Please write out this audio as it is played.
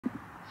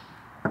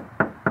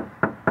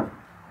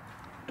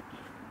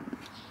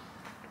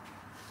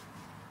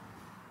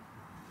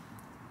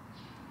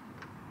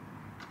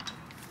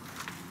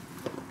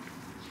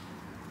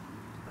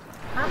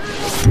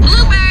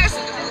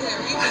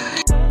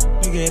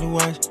to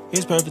watch,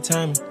 it's perfect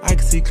timing. I can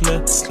see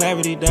clear,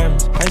 clarity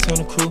diamonds, ice on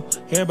the crew.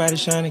 Everybody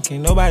shining,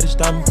 can't nobody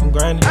stop me from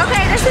grinding.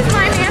 Okay, this is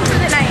my man for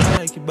the night. I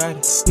like your body,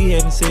 we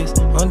having sex,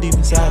 I'm deep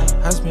inside it.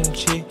 I spin a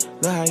chick,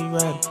 look how you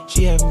ride it.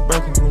 She having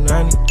broken through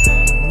 90.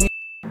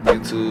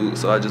 YouTube,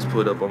 so I just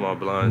pulled up on my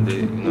blind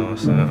date, you know what I'm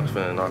saying? I'm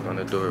finna knock on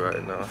the door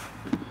right now.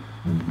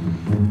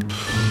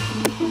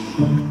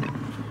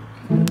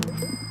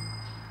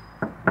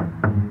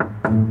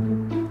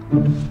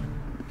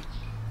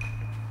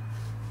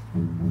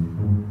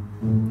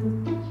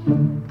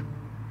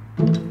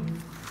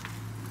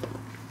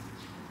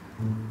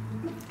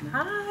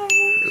 Hi.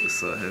 Hey,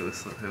 what's up? Hey,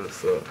 what's up? Hey,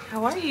 what's up?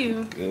 How are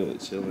you? Good,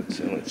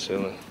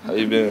 chilling. How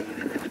you been?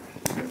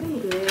 Been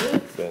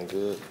good. Been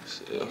good.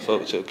 Shit, I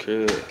fuck with your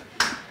crib.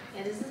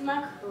 Yeah, this is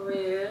my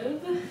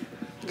crib.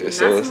 Okay, Not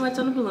so too much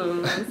on the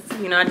balloons.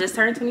 You know, I just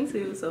turned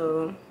 22,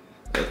 so.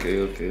 Okay.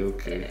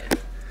 Yeah.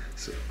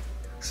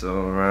 So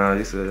around,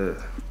 you said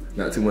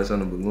not too much on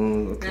the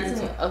balloon. Okay. Not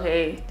too much.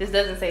 Okay, this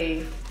doesn't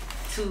say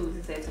 2,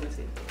 it says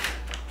 22.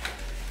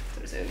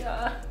 22,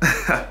 y'all.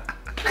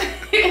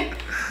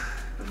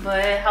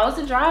 But how was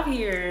the drive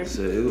here?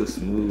 Shit, it was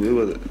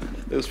smooth.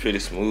 It was pretty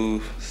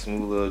smooth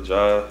little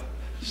drive.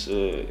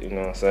 Shit, you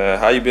know what I'm saying?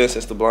 How you been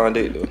since the blind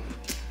date though?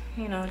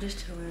 You know,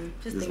 just chilling.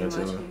 Just Just thinking been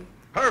about chilling. you.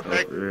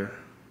 Perfect. Oh, for real?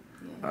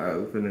 Yeah. Alright,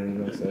 we finna, you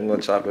know what I'm saying? I'm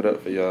gonna chop it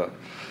up for y'all.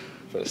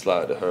 Finna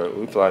slide to her.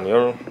 We flying in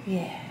your room?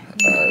 Yeah.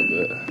 Alright,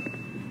 bet.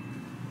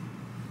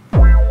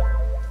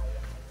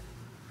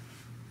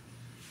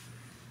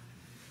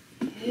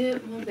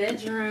 Yep, my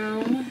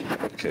bedroom.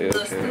 Okay.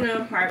 Little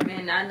student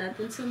apartment, not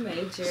nothing too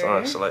major.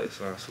 Sound slight. I'm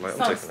Sound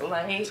taking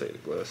slight. take the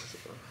glasses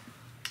off.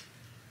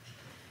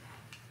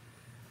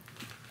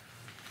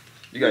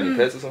 You got any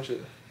pets or some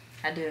shit?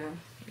 I do.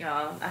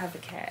 Y'all, I have a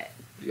cat.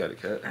 You got a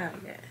cat? I have a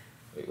cat.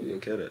 Wait, where your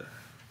cat at?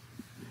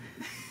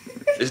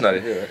 It's not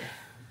in here,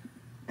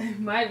 right? It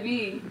might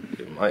be.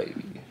 It might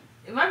be.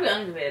 It might be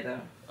under the bed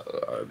though.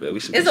 Alright, bet. We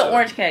should It's be an sure.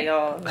 orange cat,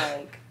 y'all.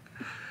 Like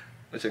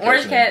What's your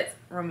orange cat's cat,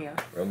 Romeo. name?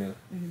 Romeo?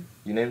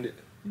 You named it?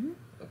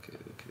 Okay.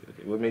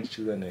 What made you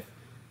choose that name?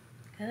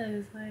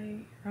 Cause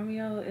like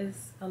Romeo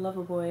is a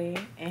lover boy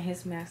and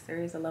his master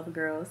is a lover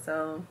girl,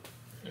 so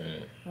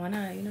why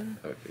not? You know.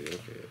 Okay.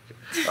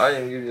 I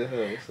didn't give you a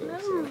hug. So, No,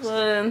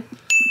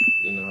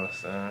 you know what I'm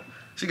saying?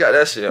 She got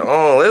that shit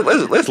on.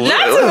 Let's not too much.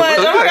 Oh my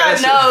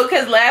god, no!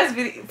 Cause last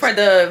video for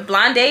the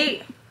blind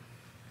date,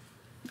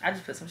 I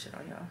just put some shit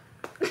on y'all.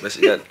 But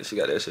she got that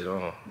shit on.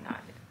 Nah, I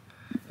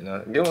You know,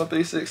 give him a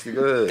 360.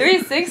 Go ahead.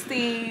 360.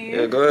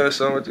 Yeah, go ahead.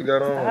 Show 'em what you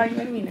got on. Oh, you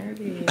making me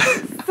nervous.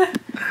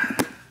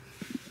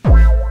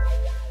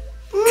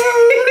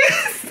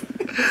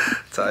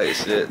 Tight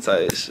shit.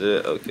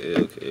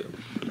 Okay.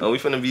 We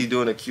finna be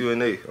doing a Q&A.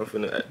 I'm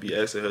finna be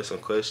asking her some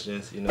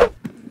questions, you know.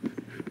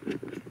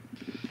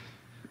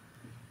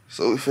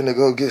 So we finna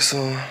go get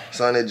some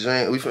to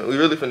drink. We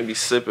really finna be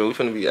sipping. We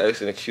finna be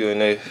asking a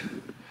Q&A.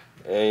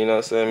 And you know what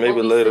I'm saying? Maybe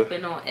we'll be later.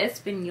 sipping on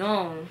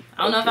Espignon.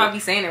 I don't know if I'll be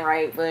saying it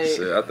right, but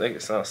Shit, I think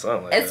it sounds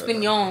something like that.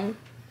 Espignon.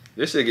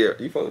 This shit get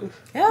you focused?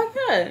 Hell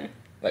yeah.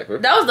 Like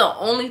That was the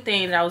only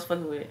thing that I was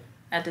fucking with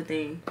at the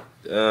thing.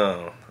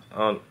 Damn.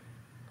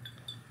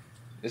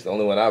 It's the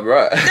only one I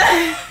brought. No,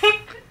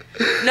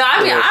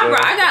 I mean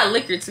I got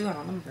liquor too. Hold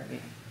on, let me bring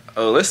it.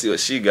 Oh, let's see what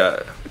she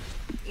got.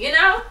 You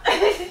know?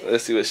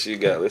 Let's see what she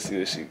got. I ain't gonna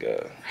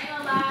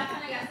lie, I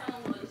kinda got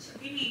something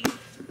with cheese.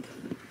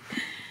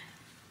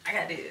 I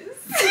got this.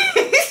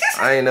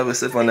 I ain't never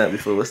sipped on that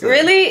before. What's that?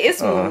 Really? It's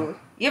smooth.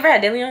 You ever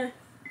had Deleon?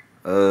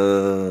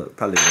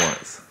 Probably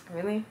once.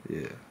 Really?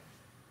 Yeah.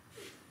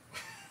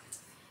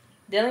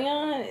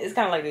 Deleon is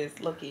kind of like this,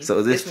 low-key. So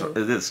is this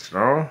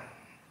strong?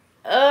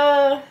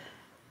 I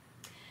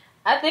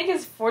think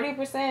it's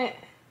 40%.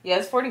 Yeah,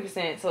 it's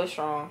 40%, so it's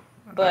strong.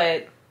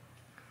 But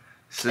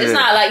Shit. it's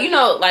not like, you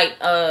know, like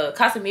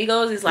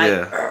Casamigos is like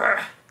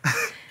Yeah.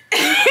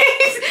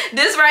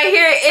 this right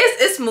here,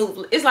 it's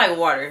smooth. It's like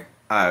water.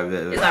 I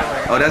bet. It's like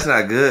water. Oh, that's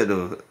not good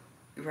though.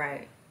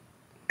 Right.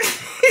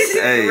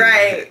 Hey,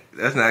 right.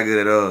 That's not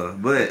good at all.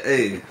 But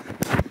hey,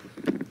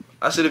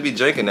 I shouldn't be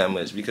drinking that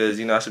much because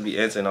you know I should be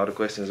answering all the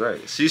questions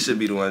right. She should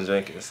be the one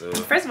drinking. So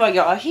First of all,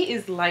 y'all, he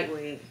is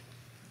lightweight.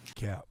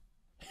 Cap.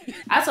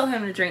 I told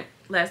him to drink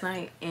last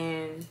night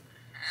and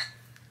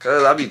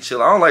cause I be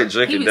chill. I don't like he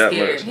drinking be that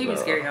scared. much. He be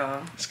scared,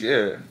 y'all.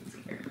 Scared.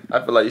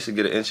 I feel like you should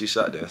get an entry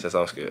shot then since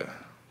I'm scared.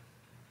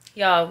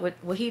 Y'all, what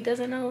he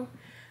doesn't know,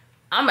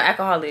 I'm an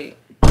alcoholic.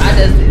 I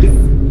does this.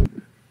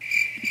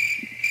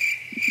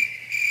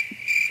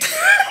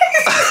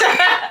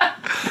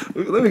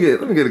 Let me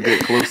get a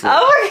good close up.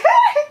 Oh my god.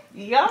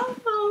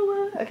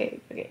 Y'all. Okay.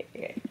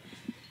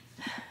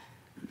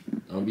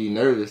 Don't be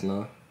nervous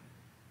now.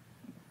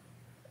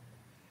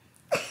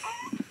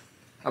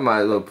 I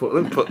might as well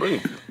let me pour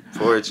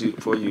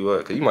you up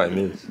because you might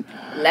miss.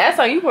 Last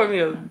time you poured me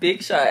a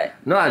big shot.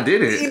 No, I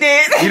didn't. You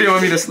did. You didn't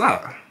want me to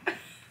stop.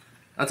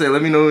 I tell you,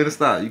 let me know when to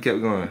stop. You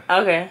kept going.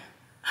 Okay.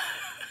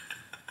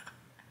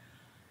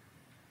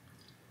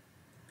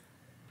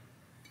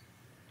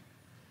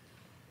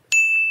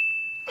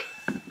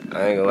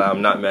 I ain't gonna lie,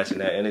 I'm not matching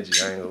that energy.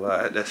 I ain't gonna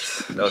lie. That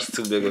was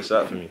too big of a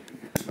shot for me.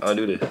 I don't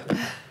do this.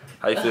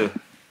 How you feel?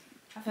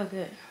 I feel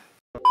good.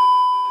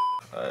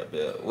 Alright,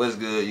 bet. What's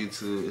good,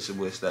 YouTube? It's your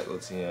boy Stack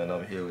OTN, and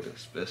I'm here with a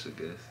special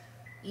guest.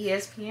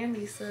 ESPN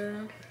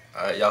Lisa.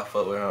 Alright, y'all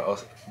fuck with her on all...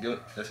 That's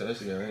your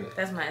Instagram, ain't it?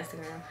 That's my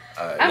Instagram.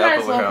 Alright, I y'all might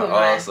fuck as with her well on put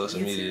my all social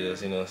YouTube.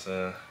 medias, you know what I'm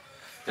saying?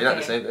 They're not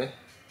the same thing?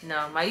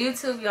 No, my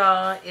YouTube,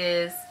 y'all,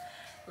 is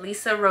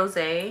Lisa Rose,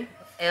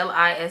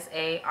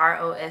 LisaRosae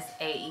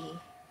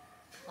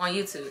on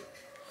YouTube.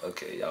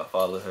 Okay, y'all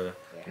follow her. You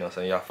know what I'm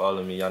saying? Y'all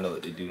follow me, y'all know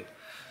what to do. You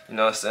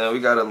know what I'm saying? We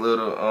got a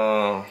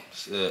little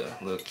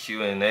little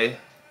Q&A.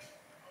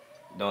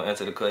 Don't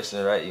answer the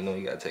question right, you know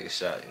you gotta take a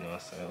shot, you know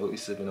what I'm saying? What we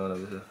sipping on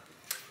over here?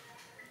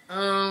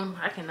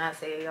 I cannot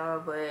say it, y'all,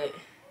 but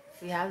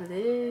see how it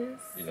is.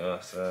 You know what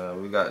I'm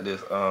saying? We got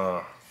this you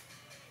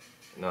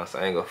know what I'm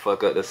saying? I ain't gonna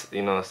fuck up this,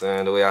 you know what I'm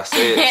saying, the way I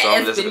say it. So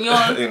I'm just you know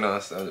what I'm saying,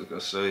 I'm just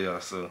gonna show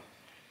y'all. So you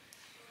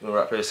wanna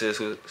rock, paper,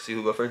 scissors, see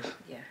who go first?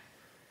 Yeah.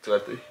 2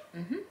 out of 3?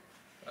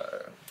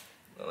 Alright.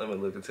 Now let me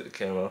look into the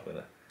camera. I'm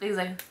finna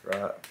Exactly.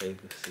 rock,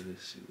 paper,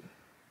 scissors, shoot.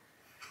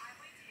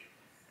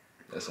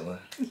 That's the one.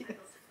 Yes.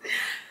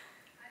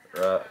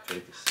 Rock,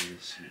 paper,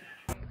 scissors, shoot.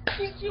 Rock,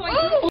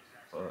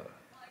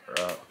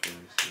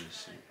 paper,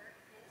 scissors, shoot.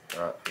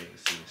 Rock, paper,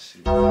 scissors,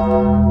 shoot.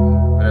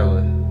 Whatever.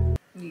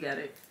 You got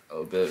it.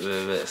 Oh,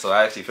 bet. So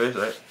I asked you first,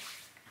 right?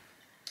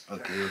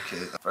 Okay.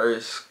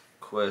 First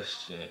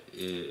question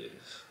is,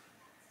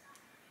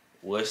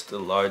 what's the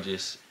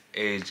largest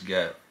age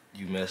gap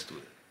you messed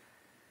with?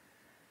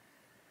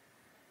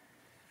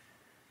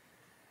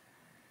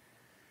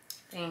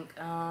 I think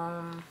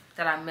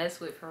that I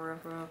messed with for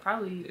real,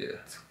 probably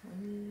 26.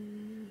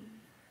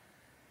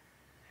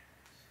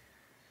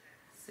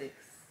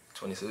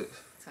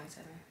 26?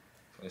 27.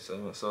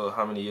 27. So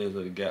how many years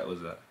of the gap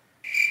was that?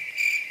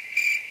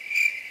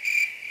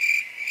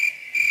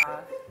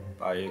 5.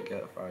 5 year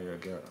gap, 5 year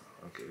gap.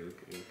 Okay.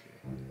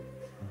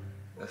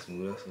 That's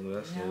smooth.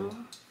 No,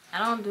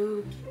 I don't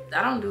do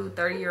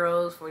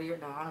 30-year-olds, 40-year.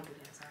 No, I don't do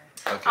that. Sorry.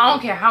 Okay. I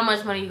don't care how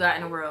much money you got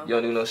in the world. You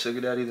don't do no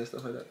sugar daddies and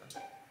stuff like that?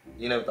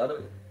 You never thought of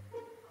it?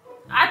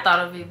 I thought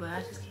of it, but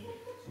I just can't.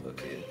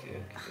 Okay.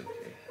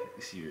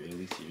 You see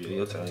real.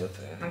 Your turn.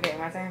 Okay,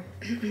 my turn.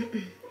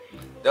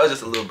 That was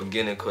just a little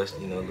beginning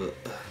question, you know, I'm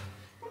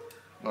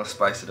gonna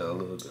spice it up a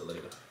little bit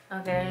later.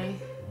 Okay.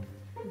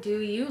 Do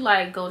you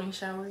like golden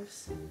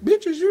showers?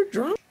 Bitches, you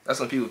drunk? That's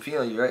when people pee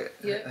on you, right?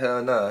 Yeah.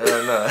 Hell no. I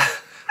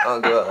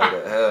don't go out like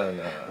that. Hell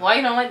no. Why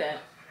you don't like that?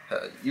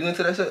 You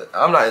into that shit?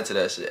 I'm not into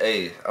that shit.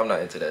 Hey, I'm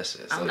not into that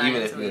shit. So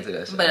even if you into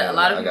that shit. But a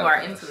lot of people are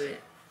into it.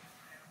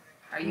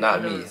 Are you Not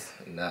one of me. those?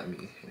 Not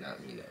me.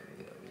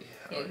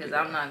 Yeah, because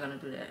I'm not gonna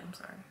do that. I'm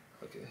sorry.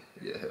 Okay.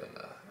 Yeah, hell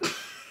no.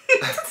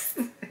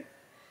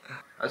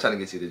 I'm trying to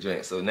get you to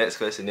drink. So next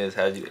question is,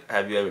 have you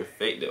ever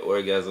faked an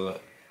orgasm?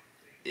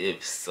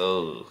 If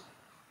so,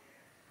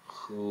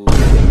 who?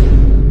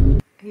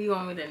 You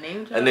want me to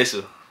name drop?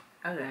 Initial.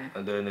 Okay.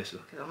 Under initial.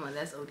 Cause I'm like,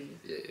 that's OD.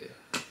 Yeah.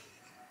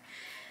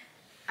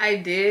 I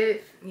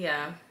did.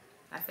 Yeah.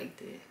 I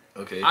faked it.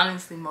 Okay.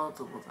 Honestly,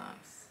 multiple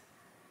times.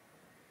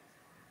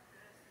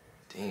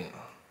 Damn.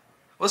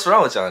 What's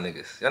wrong with y'all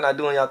niggas? Y'all not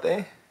doing y'all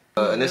thing?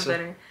 Initial.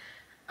 Better.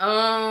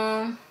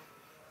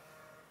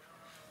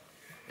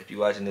 If you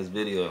watching this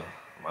video,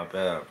 my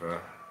bad, bro.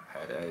 I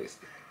had to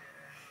ask you.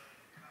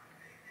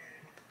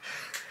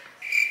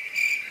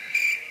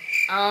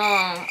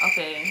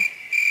 Okay.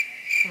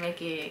 To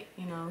make it,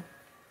 you know.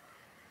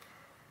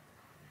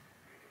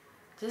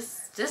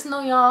 Just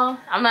know y'all.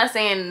 I'm not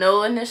saying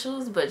no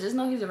initials, but just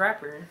know he's a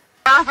rapper.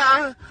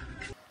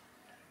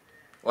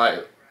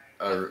 Like,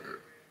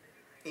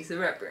 He's a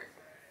rapper.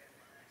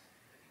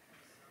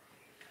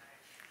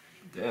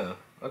 damn.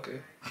 Okay.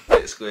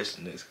 Next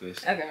question.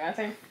 Okay, my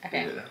turn.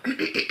 Okay.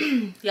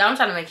 Yeah. Yeah, I'm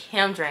trying to make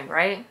him drink,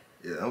 right?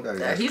 Yeah, I'm gonna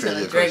Yeah, he's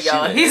gonna drink,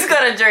 y'all. He's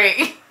gonna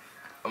drink.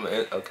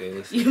 Okay,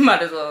 let's see. You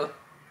might as well.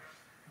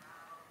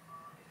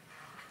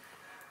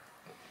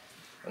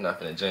 I'm not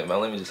finna drink, but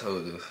let me just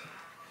hold this.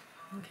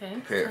 Okay.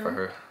 Prepare it for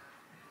her.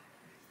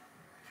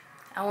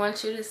 I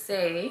want you to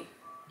say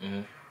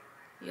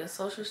your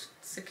social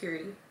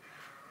security,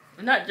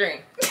 but not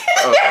drink.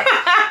 Okay.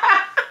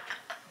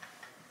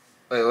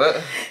 Wait,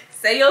 what?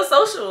 Say your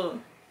social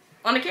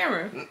on the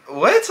camera.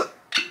 What?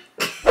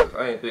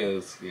 I ain't think it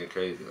was getting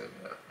crazy like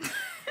that.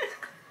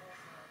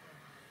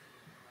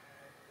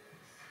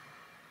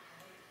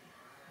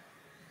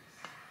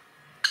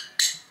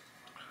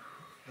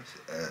 That's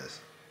your ass.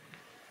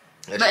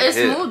 That But shit it's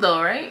hit. smooth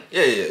though, right?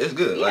 Yeah, it's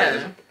good. Yeah.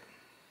 Like,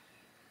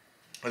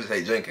 I just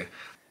hate drinking.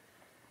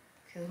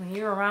 Cause when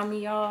you're around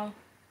me, y'all,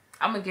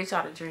 I'm gonna get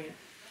y'all to drink.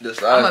 The I'm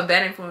a size,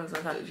 bad influence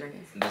on how to drink.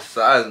 the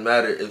size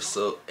matter if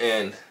so,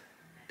 and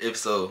if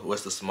so,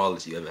 what's the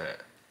smallest you ever had?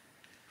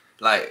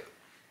 Like,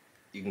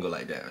 you can go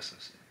like that or some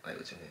shit, like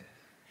with your hands.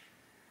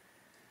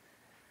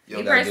 You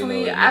Me don't gotta do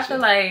personally, no I initial. feel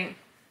like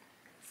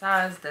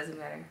size doesn't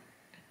matter.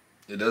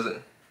 It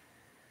doesn't.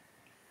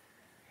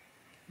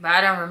 But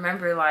I don't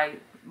remember like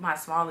my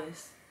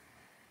smallest.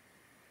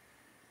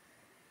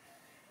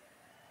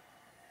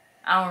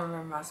 I don't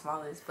remember my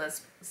smallest, but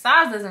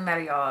size doesn't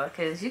matter, y'all,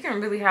 because you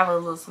can really have a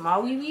little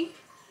small wee wee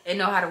and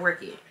know how to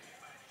work it.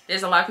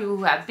 There's a lot of people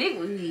who have big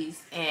wee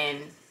wees and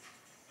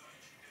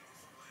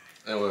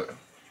what?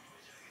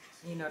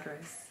 you know the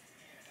rest.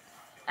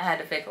 I had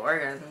to fake an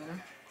orgasm, you know?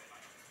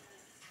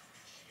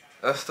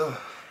 That's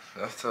tough.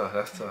 That's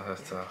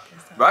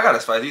tough. But I gotta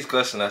spice these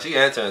questions now. She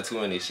answering too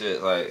many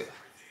shit. Like,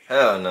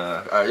 hell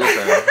nah. Alright, your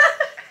turn.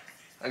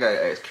 I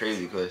gotta ask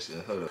crazy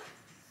questions. Hold up.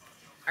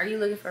 Are you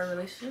looking for a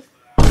relationship?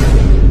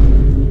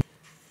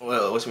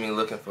 Well, what you mean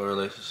looking for a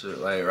relationship?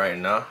 Like right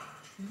now?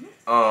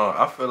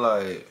 I feel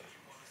like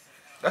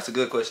that's a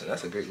good question.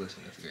 That's a great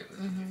question.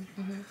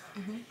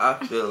 I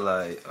feel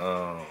like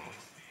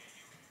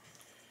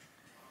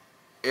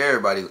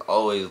everybody's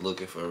always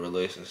looking for a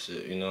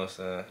relationship, you know what I'm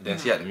saying? Then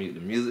she had to mute the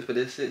music for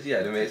this shit. She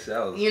had to make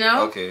sure I was, you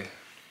know? Okay.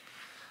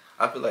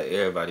 I feel like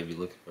everybody be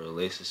looking for a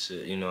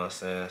relationship, you know what I'm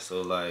saying?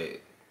 So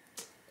like,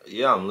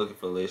 yeah, I'm looking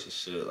for a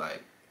relationship,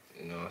 like,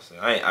 you know what I'm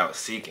saying? I ain't out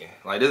seeking.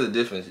 Like, there's a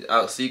difference.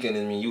 Out seeking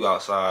and mean you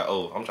outside,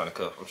 oh, I'm trying to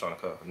cuff.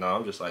 No,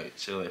 I'm just like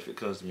chilling. If it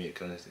comes to me, it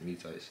comes to me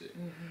type shit.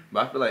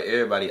 But I feel like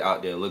everybody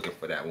out there looking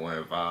for that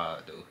one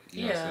vibe, though.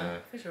 You know what I'm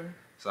saying? For sure.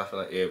 So I feel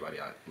like everybody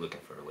out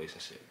looking for a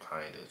relationship,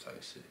 kind of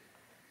type shit.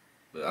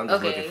 But I'm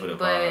just looking for the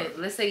vibe. But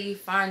let's say you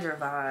find your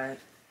vibe.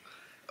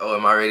 Oh,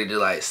 am I ready to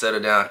like settle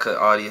down, cut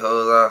all these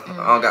hoes off?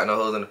 I don't got no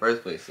hoes in the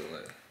first place, so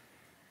like,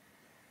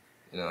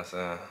 you know what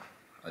I'm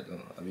saying?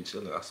 I be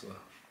chilling, I swear.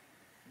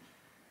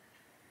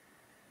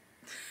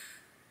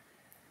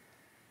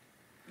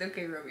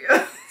 Okay,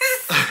 Romeo.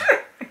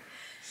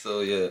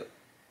 So yeah,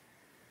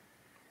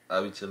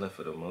 I be chilling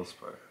for the most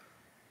part.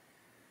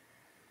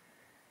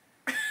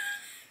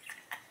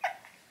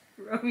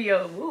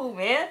 Romeo, woo,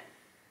 man.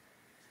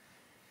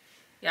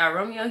 Yeah,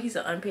 Romeo, he's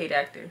an unpaid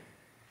actor.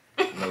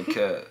 No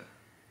cap.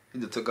 He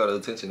just took all the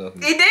attention off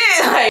me. He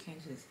did. Like,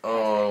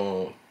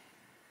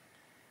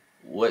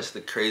 what's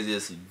the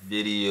craziest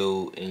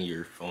video in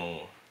your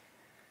phone?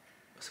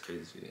 What's the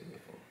craziest video in your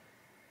phone?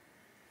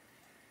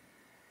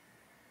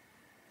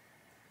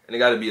 And it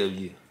gotta be of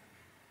you.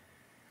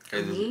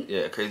 Craziest,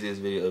 yeah,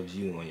 craziest video of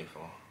you on your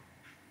phone.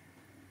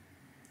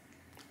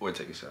 Or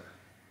take a shot.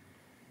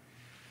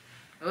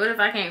 What if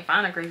I can't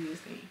find a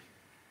craziest thing?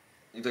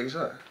 You take a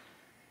shot.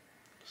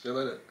 Still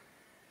like that.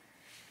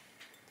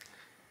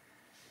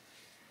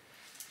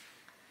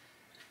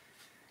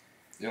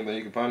 You don't think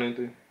you can find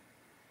anything?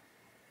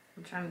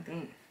 I'm trying to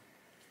think.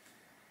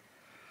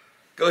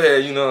 Go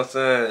ahead, you know what I'm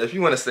saying? If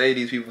you want to save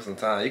these people some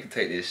time, you can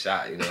take this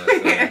shot, you know what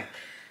I'm saying?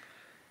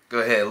 Go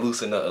ahead,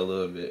 loosen up a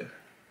little bit.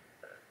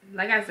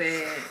 Like I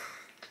said,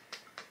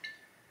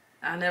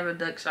 I never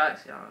duck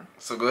shots, y'all.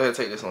 So go ahead and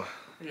take this one.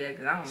 Yeah,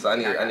 because I don't. So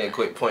I need a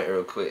quick point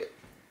real quick.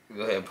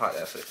 Go ahead and pop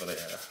that shit for the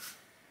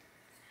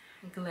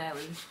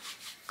Gladly.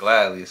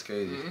 Gladly, it's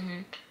crazy.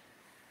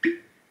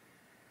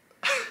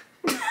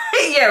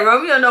 Yeah,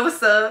 Romeo know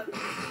what's up.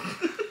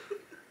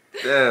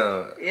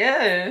 Damn.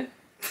 Yeah.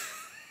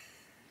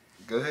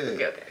 Go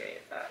ahead. Okay.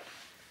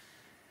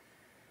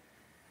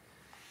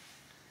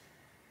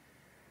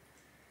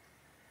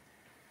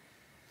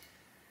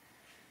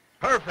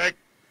 Perfect.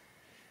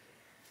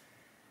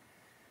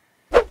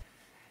 Hey,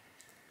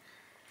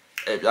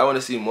 if y'all want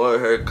to see more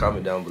of her,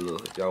 comment down below.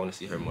 If y'all want to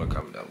see her more,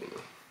 comment down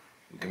below.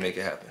 We can make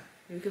it happen.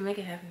 We can make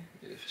it happen.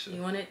 Yeah, for sure.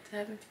 You want it to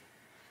happen?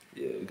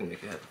 Yeah, we can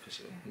make it happen for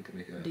sure. We can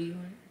make it happen. Do you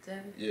want it to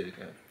happen? Yeah, it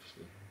can happen for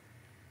sure.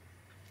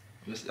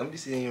 I'm gonna be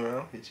seeing you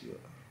around. Hit you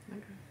up.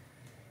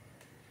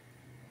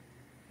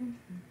 Okay.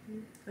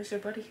 What's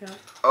your body count?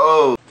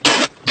 Oh.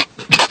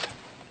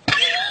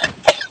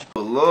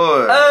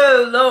 Lord.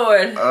 Oh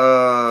Lord.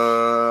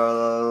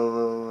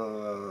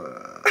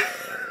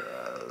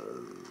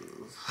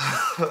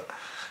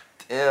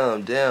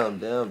 Damn.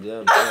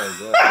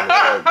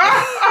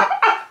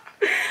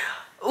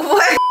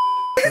 What?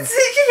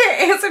 You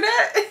can't answer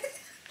that.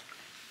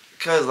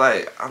 Cause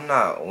like I'm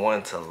not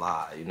one to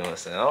lie, you know what I'm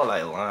saying? I don't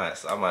like lying,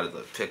 so I might as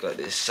well pick up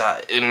this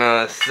shot, you know what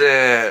I'm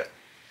saying?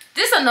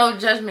 This a no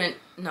judgment,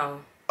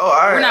 no. Oh,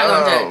 alright. We're not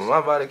gonna judge.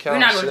 My body count We're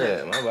not gonna shit.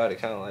 judge. My body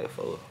count like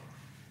 4.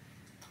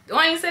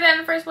 Why didn't you say that in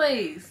the first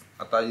place?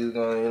 I thought you was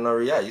gonna,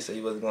 react. You said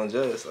you wasn't gonna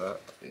judge, so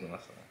you know what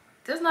I'm saying?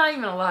 That's not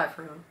even a lot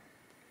for him.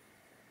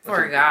 For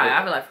What's a guy,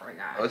 I feel like for a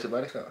guy. What's your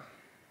body count?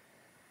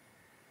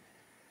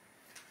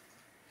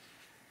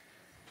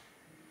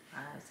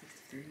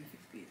 63,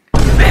 50.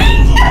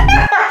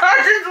 I'm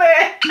just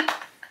playing.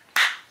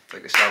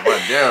 Take a shot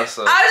right down,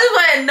 so. I'm just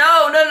playing.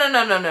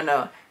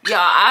 No. Y'all,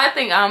 I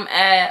think I'm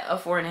at a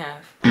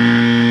 4.5.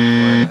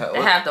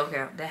 The half don't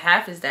count. The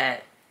half is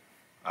that.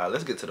 Alright,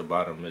 let's get to the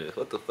bottom of this.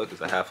 What the fuck is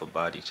a half a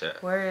body, chat?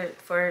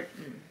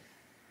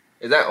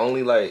 Is that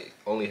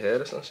only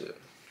head or some shit?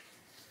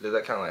 Does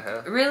that count like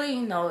half? Really?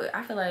 No,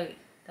 I feel like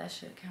that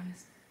should count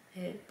as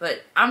head.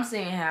 But I'm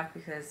saying half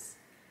because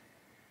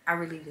I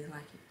really didn't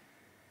like it.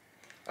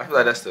 I feel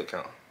like that still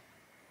count.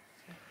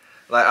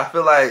 Like, I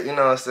feel like, you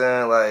know what I'm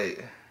saying,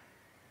 like,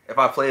 if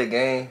I play a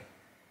game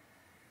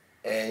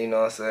and, you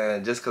know what I'm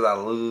saying, just because I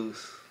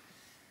lose,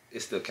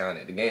 it still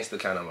counted. The game still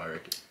counted on my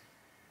record.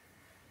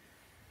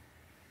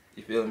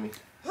 You feel me?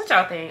 What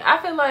y'all think?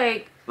 I feel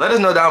like. Let us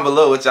know down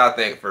below what y'all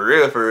think. For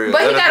real, for real.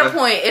 But he got a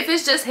point. If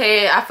it's just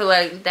head, I feel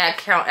like that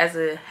count as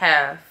a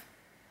half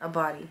a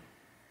body.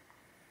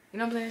 You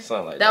know what I'm saying?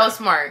 Something like that was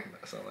smart.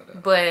 Something like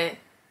that.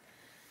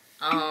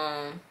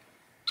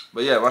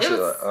 But yeah, my shit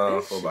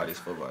like full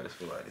bodies.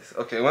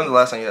 Okay, when's the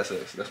last time you had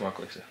sex? That's my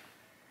question.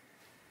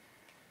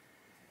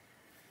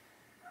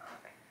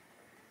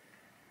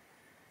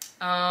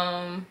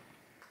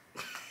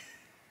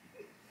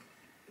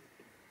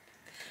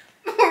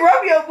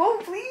 Romeo,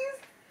 move, please.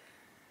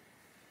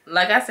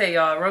 Like I said,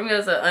 y'all,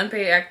 Romeo's an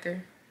unpaid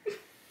actor.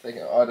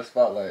 Taking all the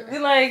spotlight. We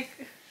like,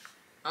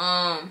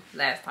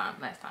 last time.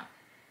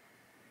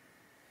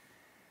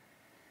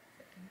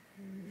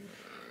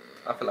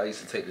 I feel like you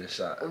should take this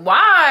shot.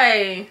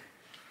 Why?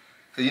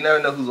 Cause you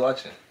never know who's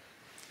watching.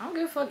 I don't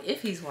give a fuck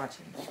if he's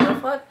watching. The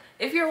fuck?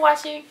 If you're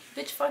watching,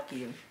 bitch, fuck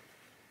you.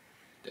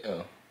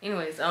 Damn.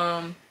 Anyways,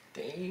 Damn.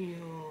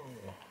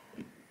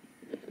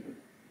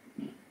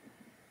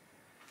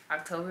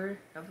 October.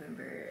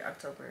 November. I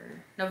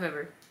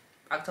don't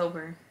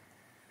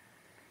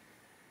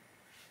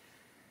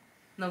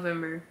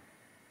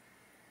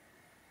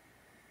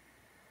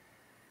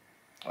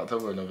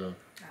October or November?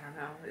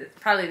 know. It's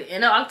probably the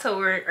end of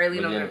October, early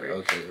November.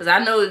 Okay. Because I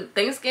know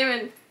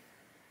Thanksgiving,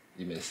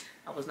 You missed.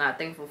 I was not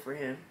thankful for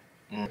him.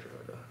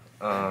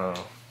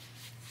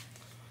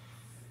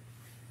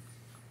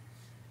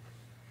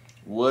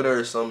 What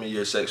are some of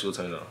your sexual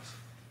turn-ons?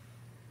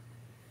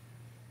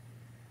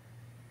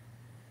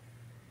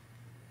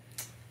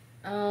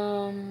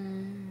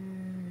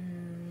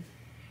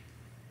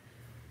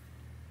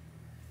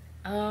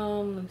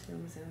 Let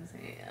me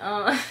see.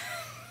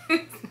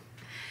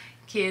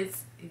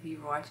 Kids, if you're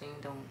watching,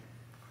 don't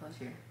close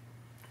your.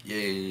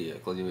 Yeah.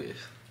 Close your ears.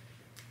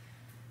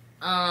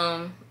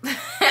 I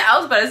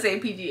was about to say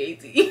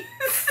PG-18.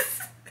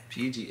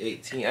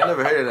 PG-18. I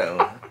never heard of that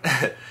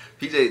one.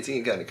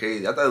 PG-18 kind of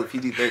crazy. I thought it was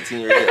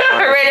PG-13 rated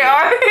R. Rated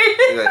R.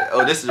 Like,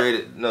 oh, this is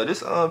rated. No,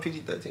 this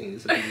PG-13.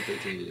 It's a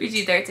PG-13.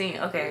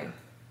 PG-13. Okay.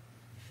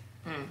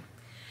 Yeah.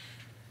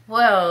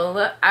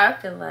 Well, I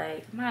feel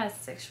like my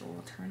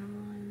sexual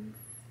turn-ons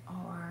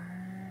are.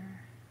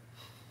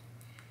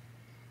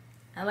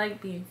 I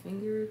like being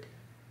fingered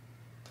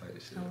a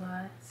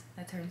lot.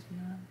 That turns me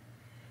on.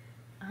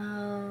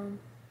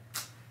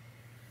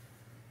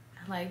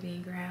 I like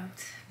being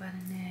grabbed by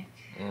the neck.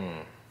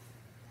 That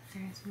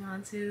turns me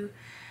on too.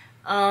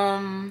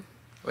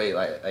 Wait,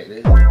 like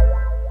this?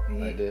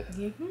 Like this?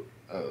 Mm-hmm.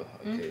 Oh,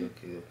 okay.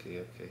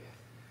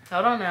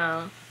 Hold on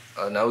now.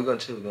 Oh, now we're gonna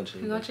chill. You gonna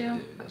chill? Yeah,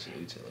 we're gonna chill.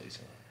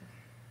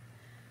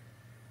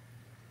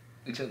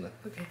 We chilling.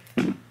 Okay.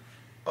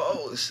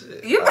 Oh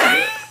shit. You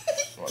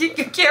keep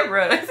your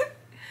camera.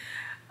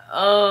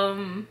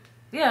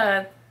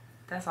 Yeah,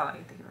 that's all I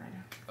can think of right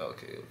now.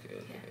 Okay.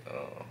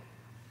 Yeah.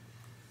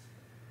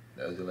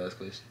 That was your last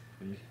question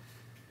for me?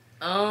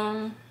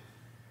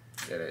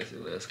 Yeah, that's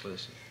your last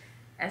question.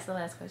 that's the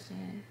last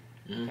question.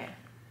 Okay.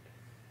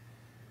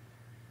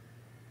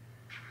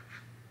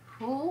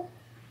 Who?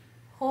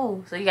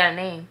 So you got a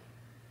name?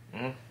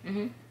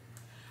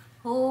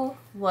 Who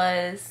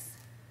was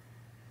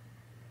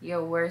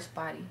your worst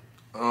body?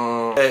 You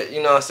know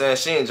what I'm saying?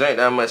 She didn't drink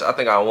that much. I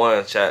think I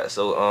won, chat.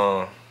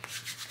 So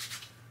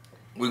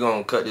we're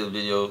gonna cut this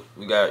video.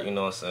 We got, you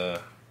know what I'm saying,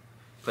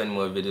 plenty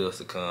more videos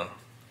to come.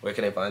 Where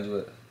can they find you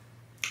at?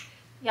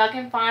 Y'all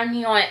can find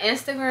me on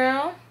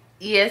Instagram,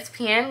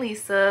 ESPN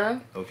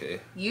Lisa.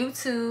 Okay.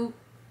 YouTube,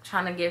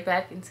 trying to get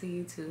back into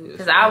YouTube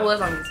because Yes, I was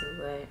on YouTube,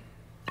 but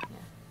yeah.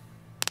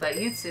 But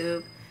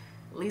YouTube,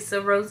 Lisa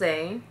Rose,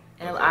 LisaRosae.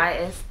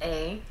 Yes,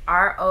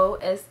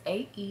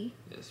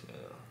 ma'am.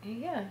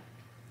 And yeah.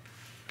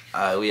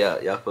 Alright, we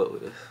out. Y'all fuck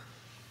with us.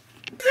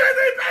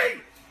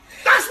 Everything!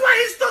 That's why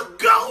he's the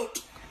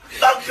GOAT!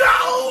 The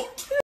GOAT!